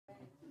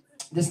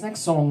This next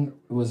song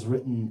was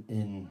written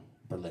in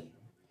Berlin.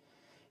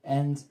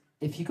 And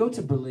if you go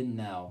to Berlin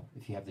now,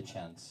 if you have the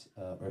chance,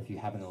 or if you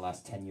have in the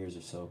last 10 years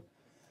or so,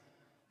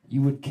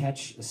 you would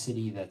catch a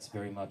city that's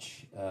very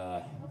much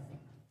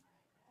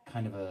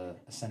kind of a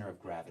center of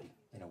gravity,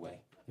 in a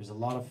way. There's a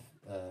lot of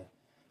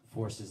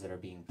forces that are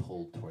being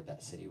pulled toward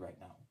that city right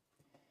now.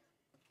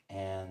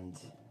 And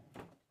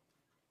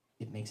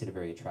it makes it a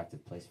very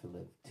attractive place to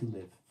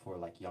live for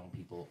like young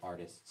people,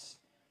 artists,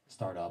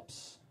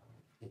 startups.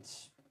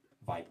 It's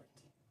vibrant.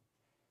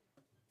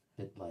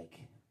 A bit like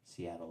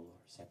Seattle or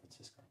San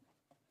Francisco.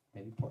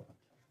 Maybe Portland.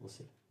 We'll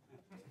see.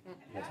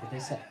 That's what they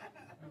say.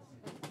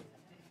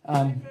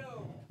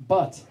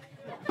 But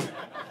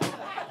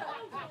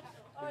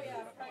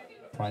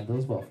Prineville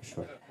as well, for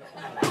sure.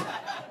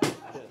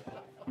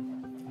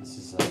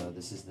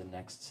 This is the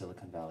next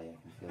Silicon Valley. I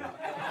can feel it.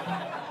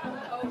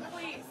 Oh,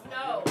 please,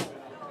 no.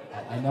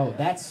 I know.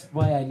 That's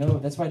why I know.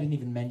 That's why I didn't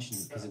even mention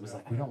it, because it was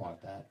like, we don't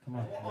want that. Come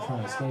on, we're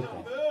trying to escape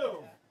that.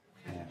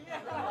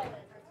 Yeah.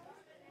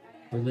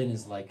 Berlin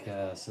is like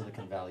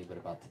Silicon Valley, but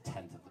about the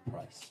 10th of the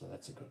price, so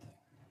that's a good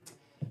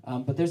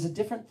thing. But there's a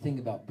different thing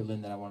about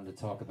Berlin that I wanted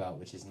to talk about,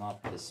 which is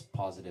not this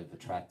positive,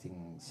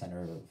 attracting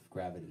center of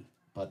gravity,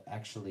 but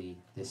actually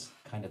this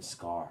kind of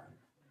scar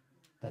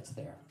that's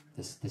there,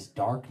 this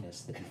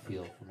darkness that you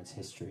feel from its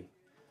history.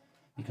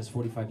 Because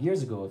 45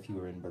 years ago, if you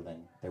were in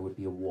Berlin, there would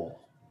be a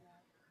wall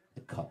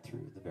that cut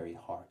through the very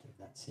heart of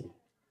that city.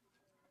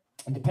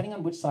 And depending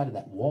on which side of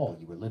that wall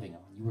you were living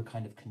on, you were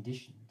kind of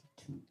conditioned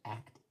to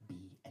act,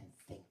 be, and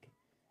think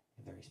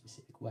in a very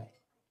specific way.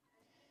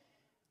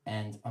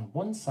 And on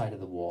one side of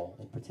the wall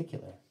in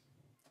particular,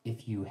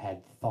 if you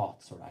had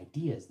thoughts or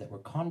ideas that were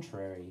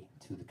contrary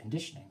to the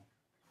conditioning,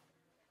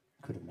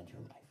 it could have meant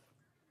your life.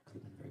 It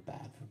could have been very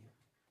bad for you.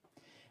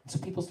 And so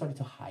people started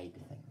to hide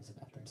things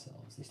about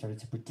themselves. They started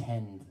to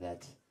pretend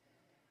that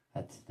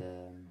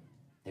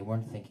they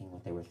weren't thinking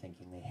what they were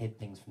thinking. They hid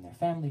things from their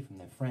family, from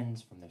their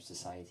friends, from their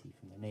society,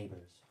 from their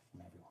neighbors,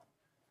 from everyone.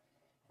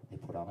 They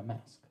put on a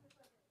mask.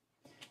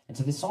 And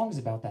so this song is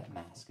about that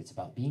mask. It's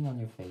about being on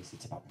your face.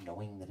 It's about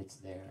knowing that it's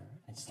there.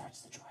 And it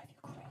starts to drive you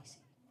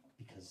crazy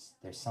because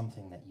there's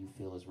something that you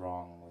feel is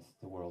wrong with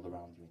the world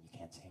around you and you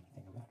can't say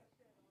anything about it.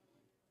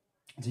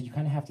 And so you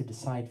kind of have to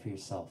decide for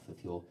yourself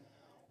if you'll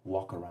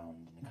walk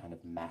around in a kind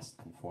of masked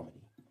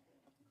conformity,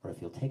 or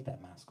if you'll take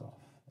that mask off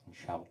and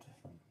shout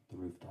from the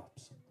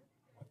rooftops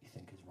what you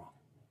think is wrong.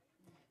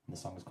 And the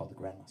song is called The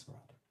Grand Masquerade.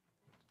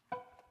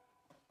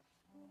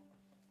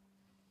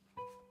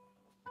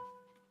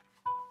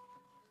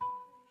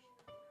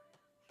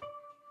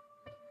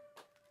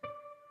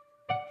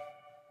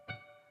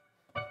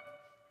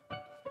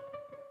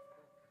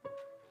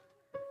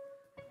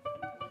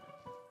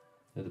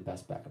 They're the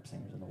best backup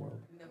singers in the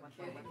world. No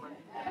kidding.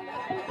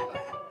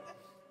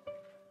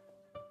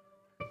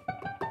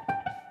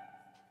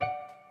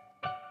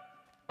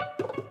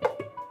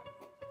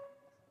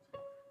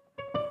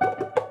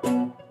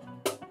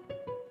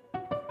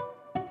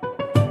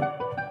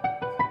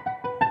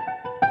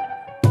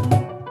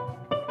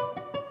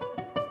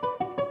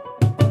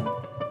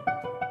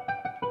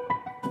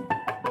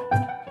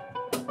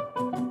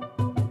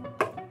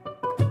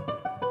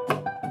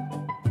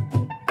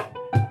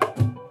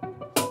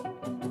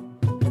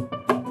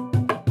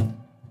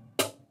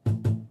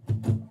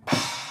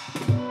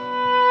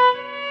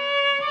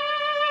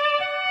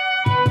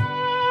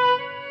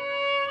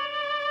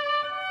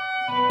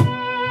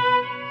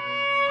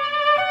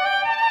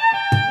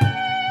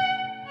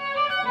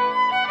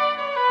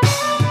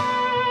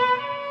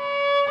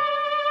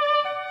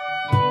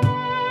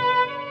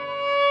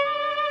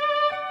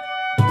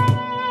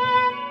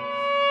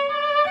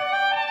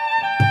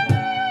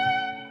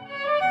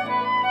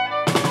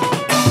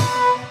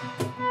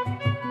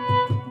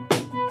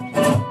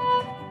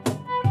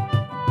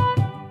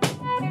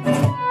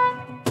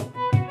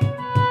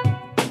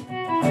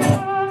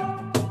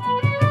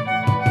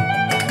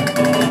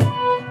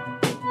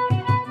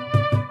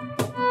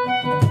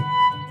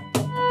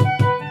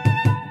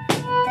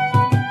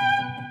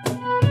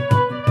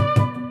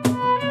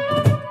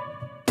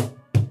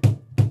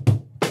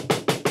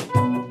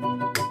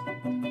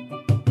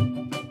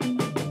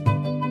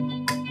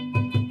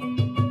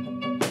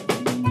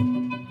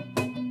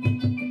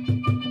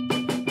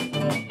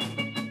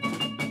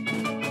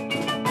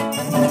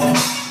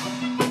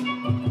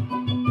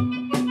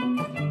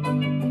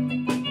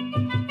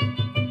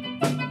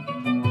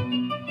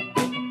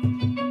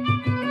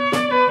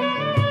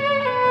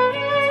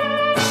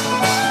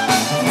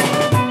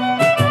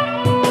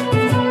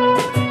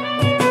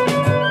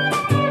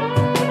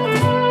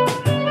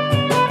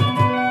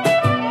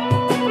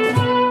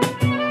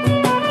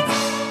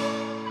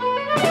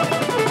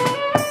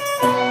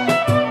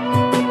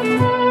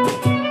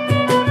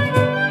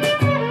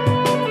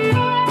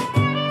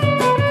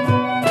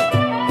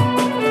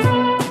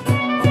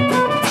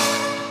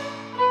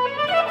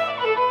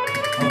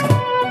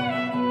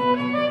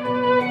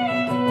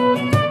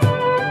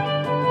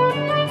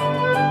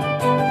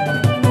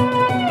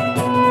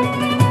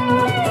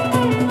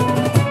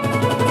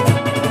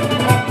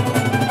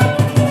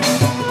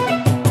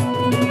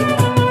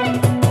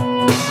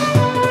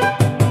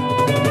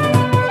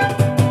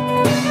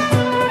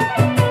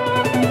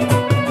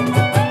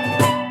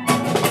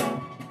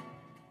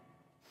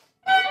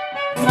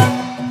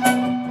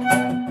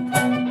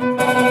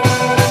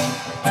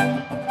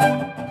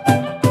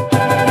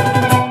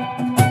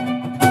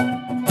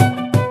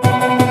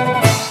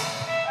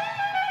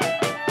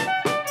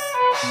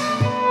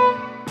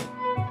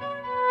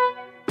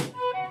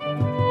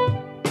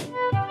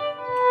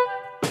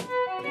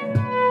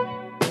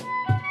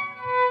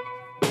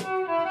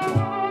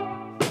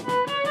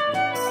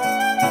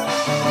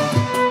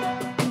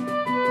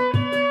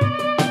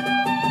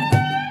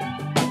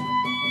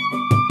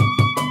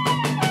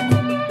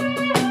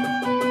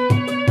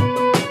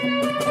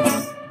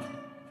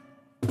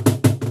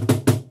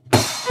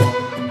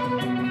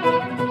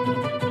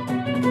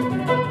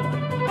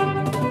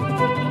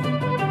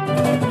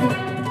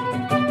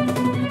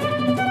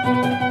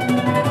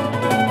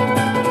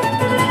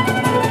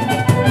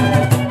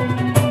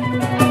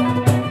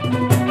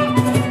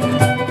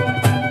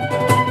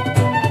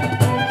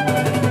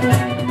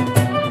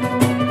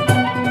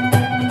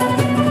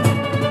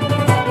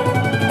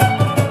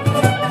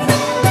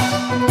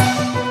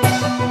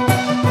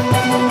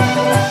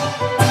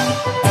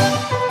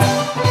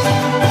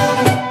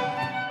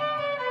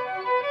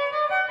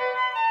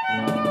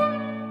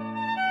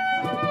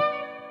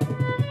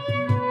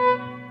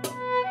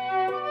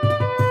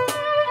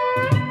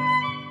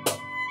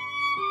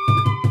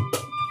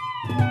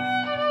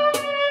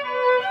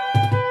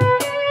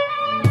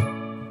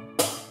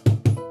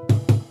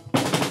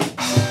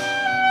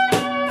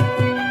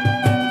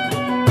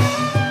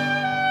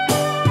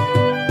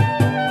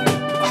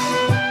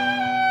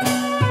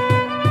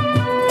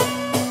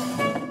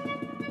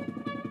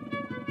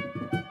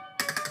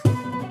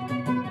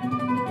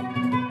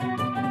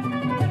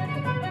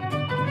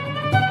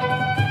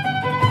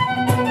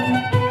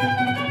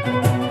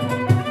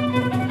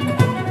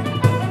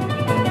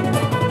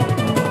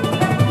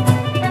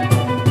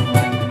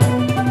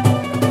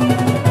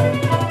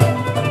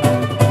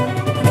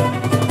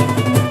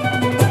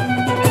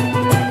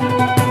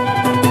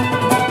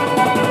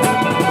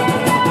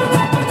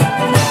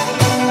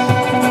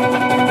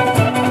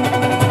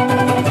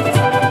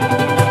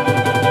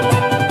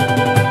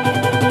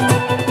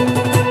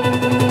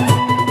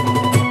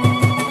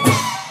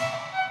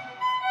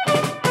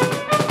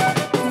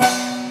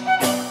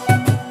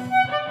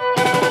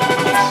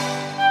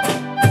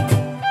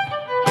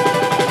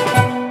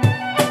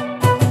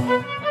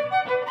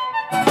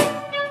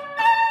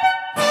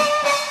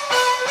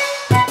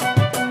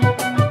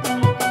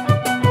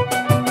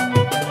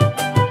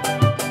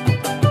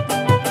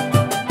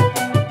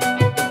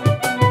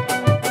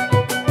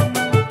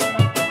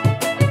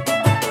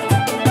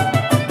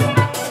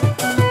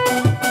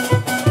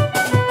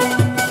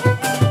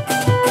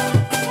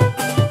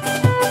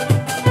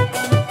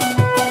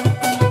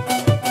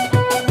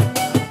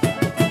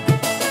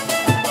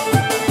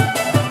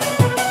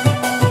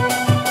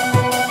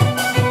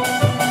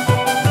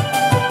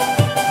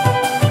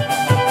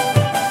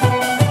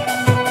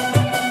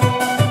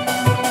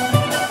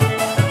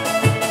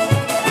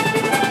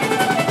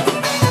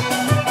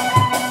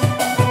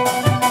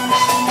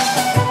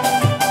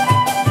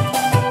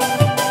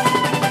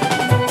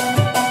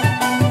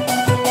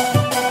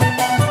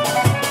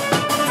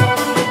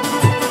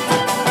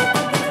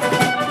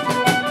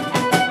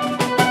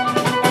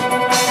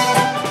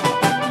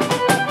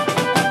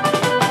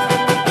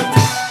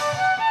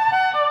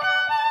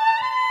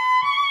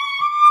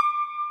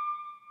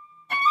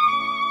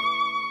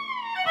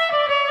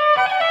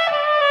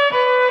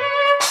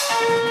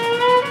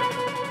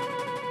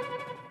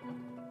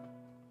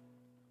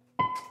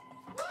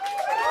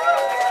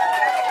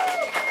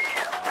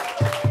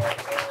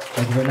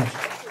 you very much.